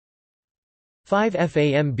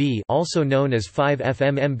5F-AMB, also known as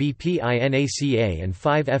 5F-MMBPINACA and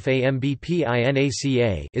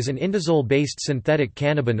 5F-AMBPINACA, is an indazole-based synthetic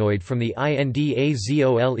cannabinoid from the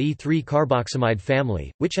indazole-3-carboxamide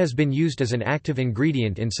family, which has been used as an active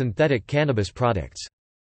ingredient in synthetic cannabis products.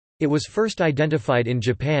 It was first identified in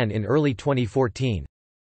Japan in early 2014.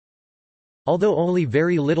 Although only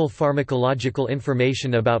very little pharmacological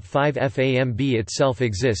information about 5F-AMB itself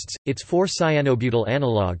exists, its 4-cyanobutyl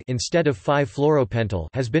analog instead of 5-fluoropentyl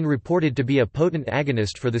has been reported to be a potent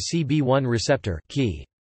agonist for the CB1 receptor. Key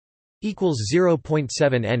equals 0.7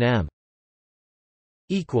 nm.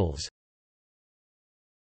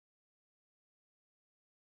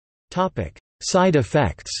 Topic: Side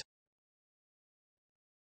effects.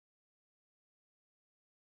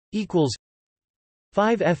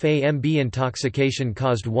 5F-AMB intoxication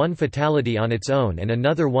caused one fatality on its own and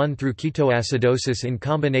another one through ketoacidosis in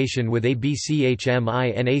combination with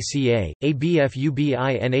ABCHMINACA,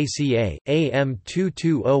 ABFUBINACA,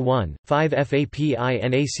 AM2201,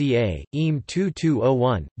 5FAPINACA,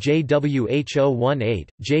 EAM2201, JWH018,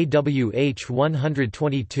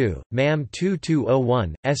 JWH122,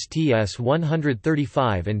 MAM2201,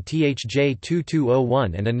 STS135 and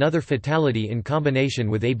THJ2201, and another fatality in combination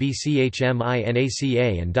with ABCHMINACA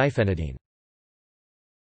and diphenidine.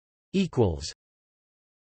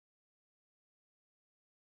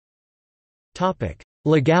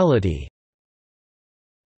 Legality.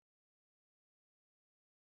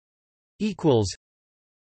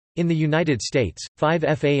 In the United States,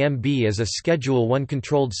 5F-AMB is a Schedule I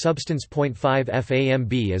controlled substance.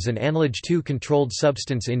 5F-AMB is an Anlage II controlled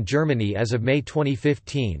substance in Germany as of May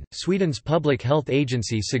 2015. Sweden's Public Health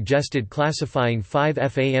Agency suggested classifying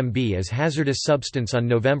 5F-AMB as hazardous substance on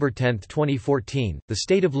November 10, 2014. The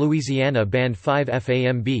state of Louisiana banned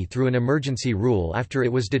 5F-AMB through an emergency rule after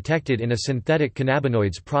it was detected in a synthetic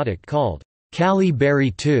cannabinoids product called Cali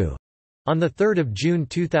Berry 2. On 3 June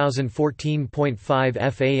 2014.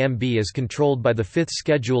 5F-AMB is controlled by the Fifth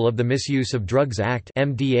Schedule of the Misuse of Drugs Act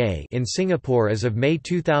 (MDA) in Singapore as of May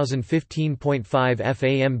 2015.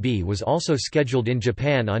 5F-AMB was also scheduled in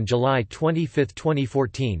Japan on July 25,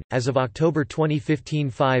 2014. As of October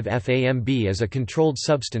 2015, 5F-AMB is a controlled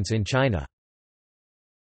substance in China.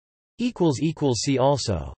 See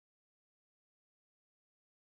also